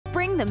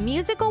Bring the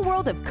musical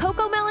world of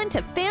CoComelon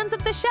to fans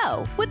of the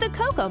show with the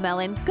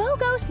CoComelon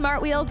Go-Go Smart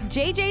Wheels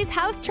JJ's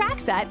House track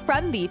set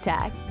from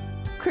VTech.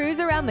 Cruise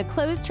around the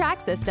closed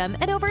track system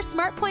at over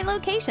SmartPoint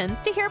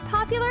locations to hear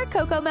popular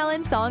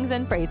CoComelon songs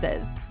and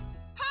phrases.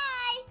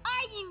 Hi,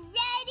 are you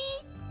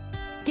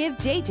ready? Give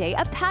JJ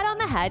a pat on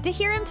the head to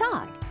hear him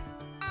talk.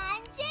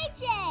 I'm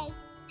JJ.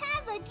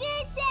 Have a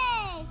good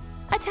day.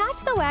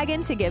 Attach the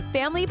wagon to give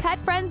family pet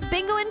friends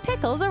Bingo and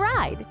Pickles a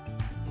ride.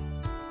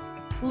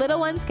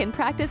 Little ones can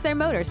practice their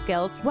motor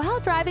skills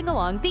while driving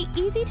along the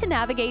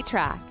easy-to-navigate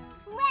track.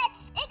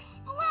 Let's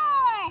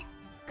explore!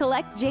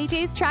 Collect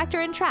JJ's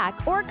Tractor and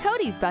Track or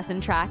Cody's Bus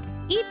and Track,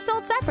 each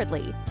sold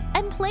separately,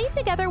 and play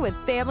together with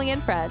family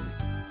and friends.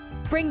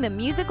 Bring the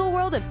musical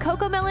world of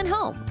CoComelon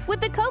home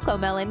with the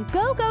CoComelon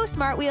Go-Go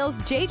Smart Wheels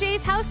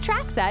JJ's House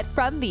track set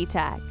from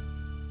VTech.